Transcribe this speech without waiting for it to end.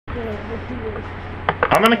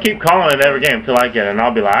I'm gonna keep calling it every game until I get it, and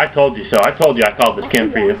I'll be like, I told you so. I told you I called this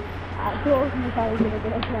KEM for you.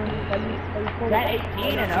 That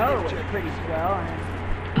 18-0 was pretty swell, and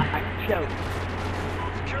I choked.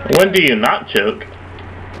 When do you not choke?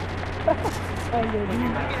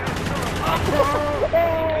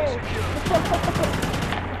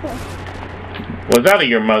 Was that a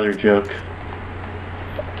your mother joke? No,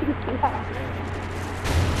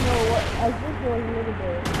 what? I think it was a little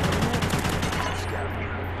bit.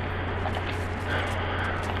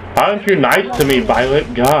 Why aren't you nice to me,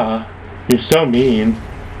 Violet? God, you're so mean.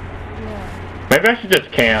 Yeah. Maybe I should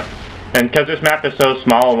just camp. And because this map is so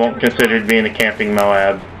small, I won't consider it being a camping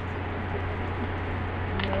Moab.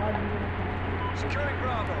 Securing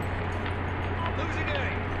Bravo. Losing A.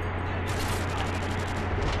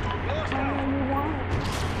 Lost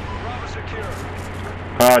Bravo secure.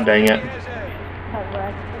 Oh, dang it. Has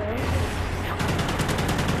A.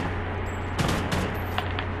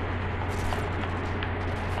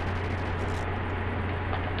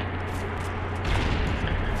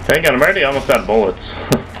 Dang it, I'm already almost out of bullets.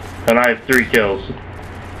 And I have 3 kills.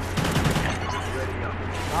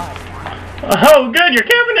 Oh, good, you're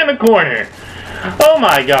camping in a corner. Oh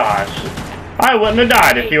my gosh. I wouldn't have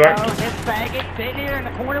died if you weren't. This faggot sitting here in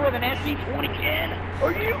the corner with an SC-2010.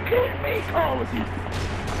 Are you kidding me? Call of Duty.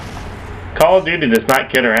 Call of Duty does not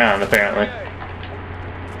kid around, apparently.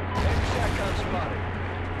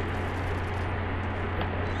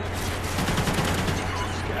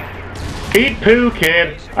 Eat poo,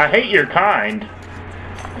 kid. I hate your kind.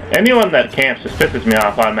 Anyone that camps just pisses me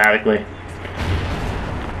off automatically.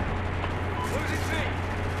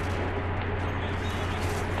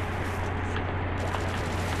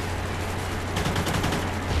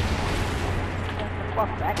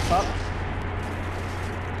 Fuck that fuck.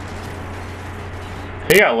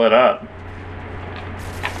 He got lit up.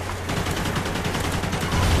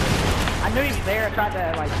 I knew he was there. I tried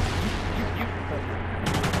to, like,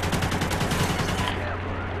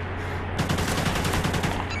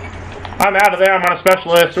 I'm out of there. I'm on a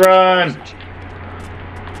specialist. Run.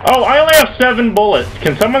 Oh, I only have 7 bullets.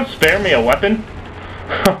 Can someone spare me a weapon?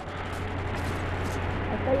 I thought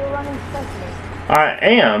you were running specialist. I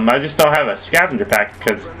am. I just don't have a scavenger pack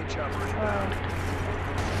because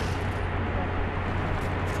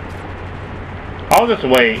I'll just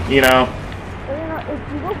wait, you know. Well, you know,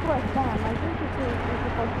 if you go for a SAM, I think you're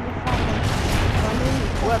supposed to be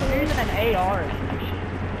running. well, if you're using an AR or some shit.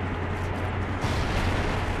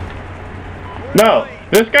 No,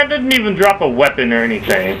 this guy didn't even drop a weapon or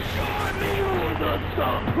anything.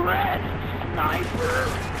 Sniper.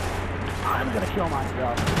 I'm gonna kill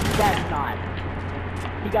myself. That's not.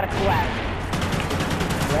 You gotta collapse.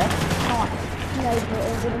 What? Sniper,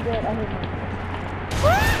 it didn't get anything.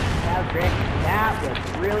 That was great. That was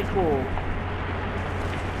really cool.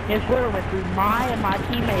 His bullet went through my and my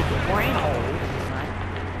teammates' brain holes.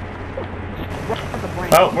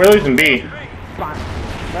 Right? Oh, we're losing B. Fine.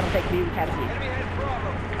 Let him take B. We had a B.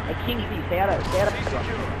 Hey, King C, stay out of it.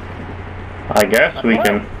 I guess we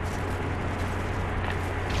can.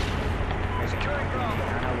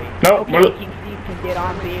 No, Okay, we're... King C can get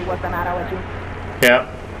on B. What's the matter with you? Yeah.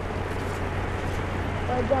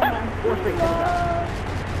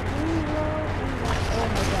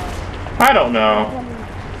 I don't know.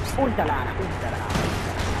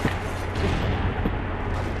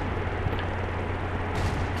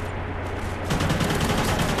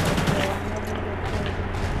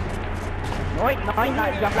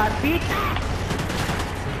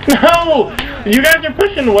 No! You guys are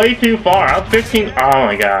pushing way too far. I was 15. Oh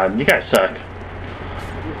my god, you guys suck.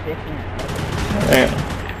 Yeah.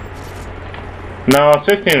 No, I was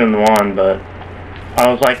 16-1, but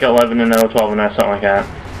I was like 11-0, 12-0, something like that.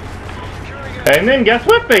 And then guess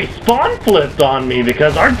what? They spawn flipped on me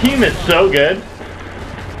because our team is so good.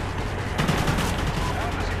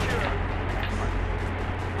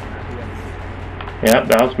 Yep,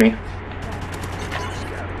 that was me.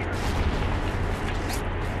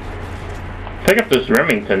 Pick up this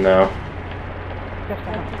Remington though.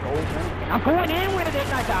 I'm going in with it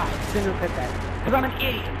and I die. Didn't pick that. Because I'm an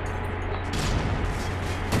idiot.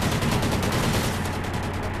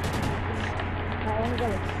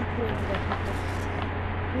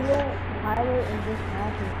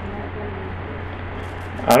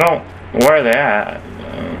 I don't. Where are they at?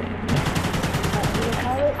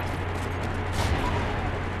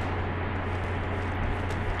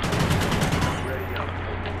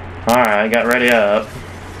 Alright, I got ready up.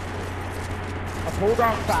 A pulled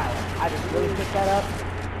on silent. I just really picked that up.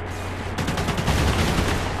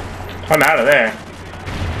 I'm out of there.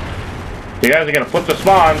 You guys are gonna flip the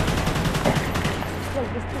spawn.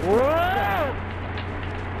 Whoa!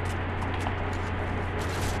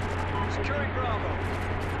 Securing Bravo.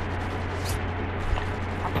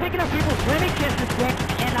 I'm picking up people's winning chances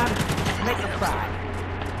and I'm making them cry.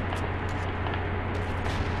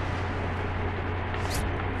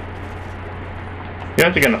 You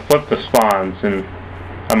guys are gonna flip the spawns, and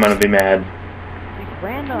I'm gonna be mad. It's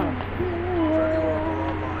random.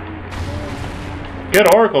 Good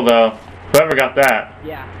Oracle, though. Whoever got that.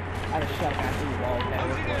 Yeah. I just shot a guy through the wall with that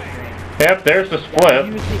Oracle stream. Yep, there's the Yeah, split.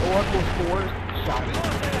 use the Oracle scores, shot him.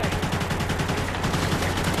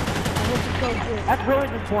 That's really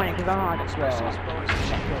disappointing because I'm on like a 12.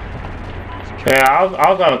 Yeah,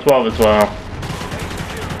 I was on a 12 as well.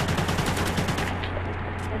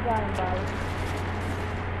 I got him, Bobby.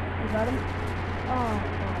 You got him? Oh,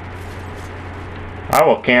 I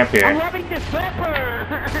will camp I'm here. having this flipper!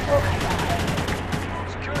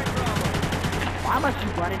 Securing Bravo. Why must you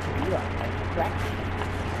run into me like that?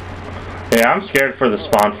 Yeah, I'm scared for the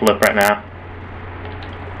spawn flip right now.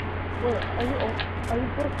 wait, are you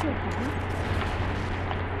supposed to come?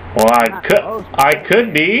 Well, I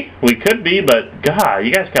could be. We could be, but God,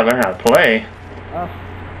 you guys gotta learn how to play. A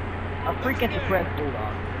freaking suppressed bulldog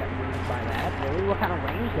got moved by that. Really? What kind of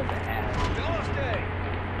range does it have? We lost A.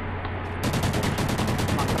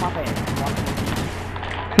 Come on,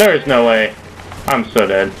 man. There is no way. I'm so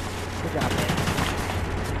dead. Good job, man.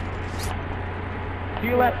 Do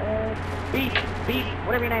you let beat,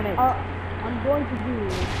 whatever your name is. I'm going to do,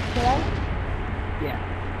 should I? Yeah.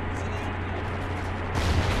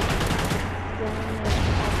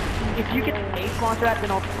 If you get a contract,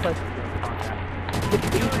 then I'll press the contract. If the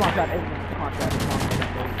B contract isn't a contract, it's not going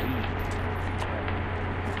to be.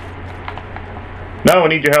 No, we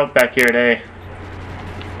need your help back here today.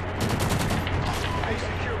 A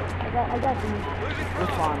secure. I got these. Losing We're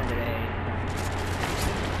Bravo. spawning today.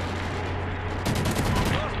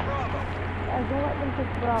 Lost Bravo. Guys, don't let them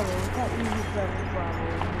take Bravo. It's not easy to have Bravo.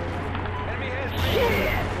 Enemy has B.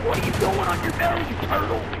 Shit! What are you doing on your belly, you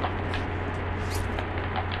turtle?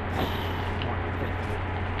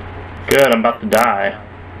 Good, I'm about to die.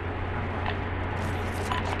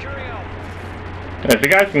 Securing Alpha. If you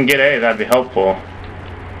guys can get A, that'd be helpful.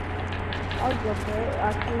 I'll go for it.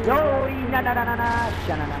 Actually, Yo, na na na na na,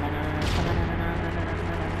 sha na na na na,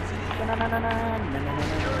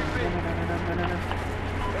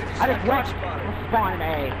 I just watched. I'm spawning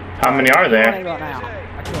A. How many are there? Right now.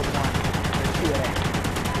 I killed one. There's two of them.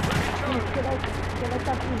 should I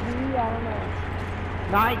touch the Z? I don't know.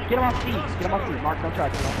 Nice. Get him off C. Get him off C. Mark, don't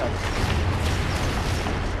touch. Don't touch.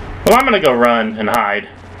 Well, I'm gonna go run and hide.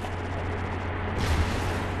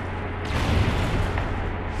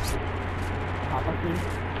 Hop on C.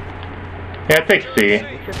 Yeah, take C.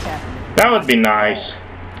 What's your captain? That would be nice.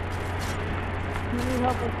 You need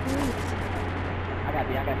help with C? I got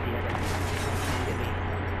B. I got C. I got C. Get me.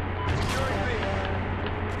 Securing B.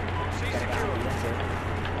 C Got secure. B. That's it.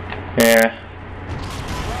 Yeah.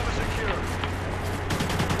 Bravo secure.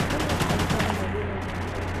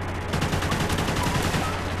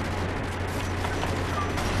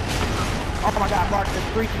 Oh my God, Mark,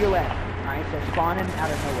 there's 3 to your left. Alright, they're spawning out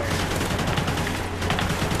of nowhere.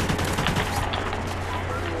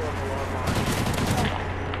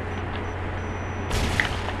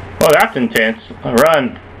 Well, that's intense.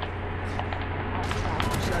 Run.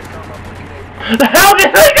 How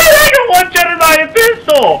did I get one-shotted by a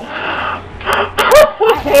pistol?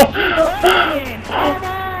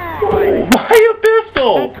 By a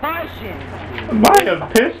pistol. Concussion! By a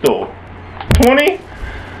pistol. 20?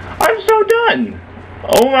 I'm so done.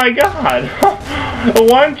 Oh my God.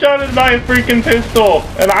 One-shotted by a freaking pistol.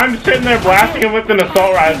 And I'm sitting there blasting him with an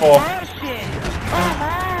assault rifle. Concussion! Come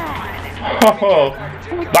on! Oh,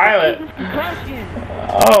 Violet. Concussion!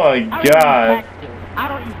 Oh my God. I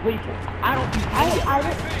don't use lethal. I don't use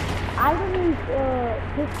I don't use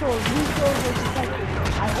pistols, rifles, or detectives.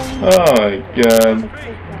 I only Oh my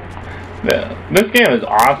God. This game is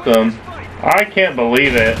awesome. I can't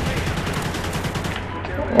believe it.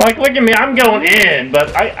 Like, look at me, I'm going in,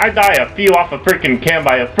 but I die a few off a freaking KEM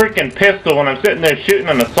by a freaking pistol when I'm sitting there shooting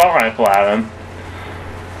an assault rifle at him.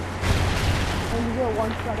 and you get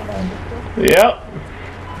one shot of a pistol. Yep.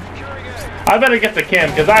 I better get the KEM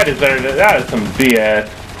because I deserved it. That is some BS.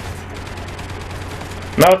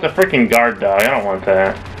 No, it's a freaking guard dog. I don't want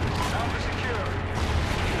that.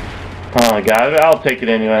 Oh my God, I'll take it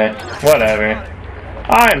anyway. Whatever.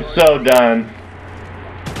 I am so done.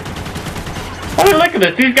 I mean, look at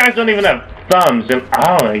this. These guys don't even have thumbs. And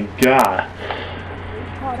oh my God. A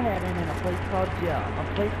place called heaven and a place called jail. A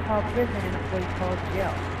place called prison and a place called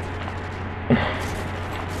jail.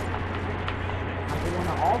 I'm going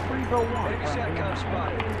to All three go one. Enemy SATCOM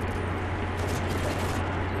spotted.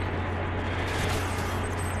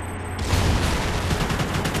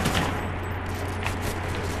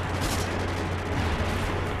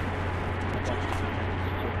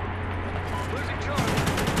 Losing Charlie.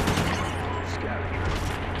 Scavenger.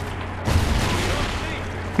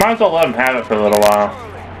 Might as well let him have it for a little while.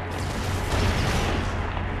 Charlie.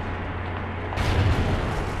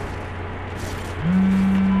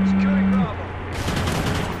 Securing Bravo.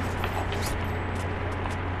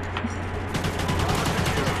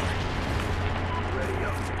 Ready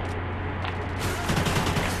up.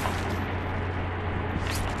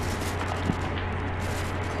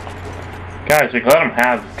 Guys, we can let him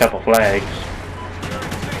have a couple flags.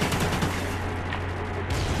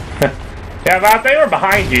 Yeah, Matt, they were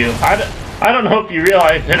behind you. I don't know if you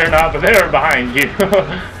realized it or not, but they were behind you.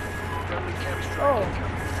 Friendly chem strike. Oh,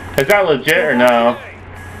 Is that legit or no?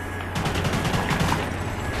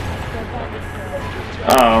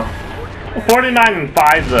 Oh. 49 and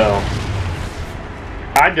 5 though.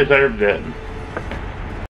 I deserved it.